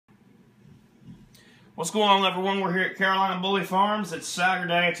What's going on, everyone? We're here at Carolina Bully Farms. It's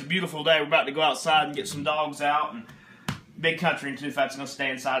Saturday. It's a beautiful day. We're about to go outside and get some dogs out. And Big Country and Two Fat's going to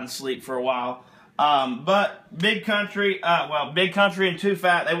stay inside and sleep for a while. But Big Country and Two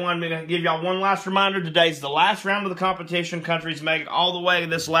Fat, they wanted me to give y'all one last reminder. Today's the last round of the competition. Country's making all the way to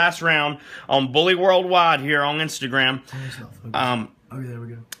this last round on Bully Worldwide here on Instagram. Okay, there we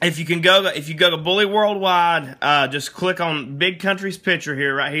go. If you go to Bully Worldwide, just click on Big Country's picture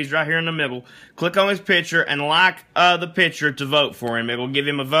here. He's right here in the middle. Click on his picture and like the picture to vote for him. It will give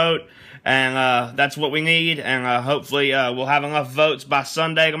him a vote, and that's what we need. And hopefully we'll have enough votes by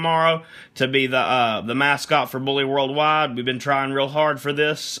Sunday tomorrow to be the mascot for Bully Worldwide. We've been trying real hard for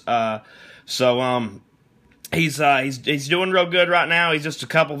this, He's doing real good right now. He's just a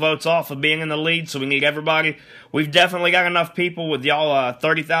couple votes off of being in the lead, so we need everybody. We've definitely got enough people with y'all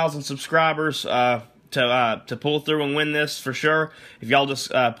 30,000 subscribers to pull through and win this for sure. If y'all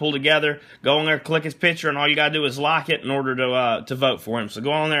just pull together, go on there, click his picture, and all you gotta do is like it in order to vote for him. So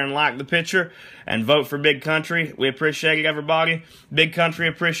go on there and like the picture and vote for Big Country. We appreciate it, everybody. Big Country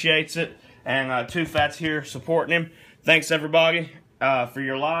appreciates it, and Two Fat's here supporting him. Thanks, everybody, for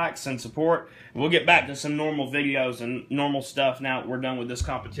your likes and support. We'll get back to some normal videos and normal stuff now that we're done with this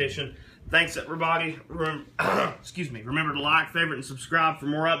competition. Thanks, everybody. Excuse me. Remember to like, favorite, and subscribe for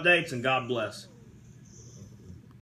more updates, and God bless.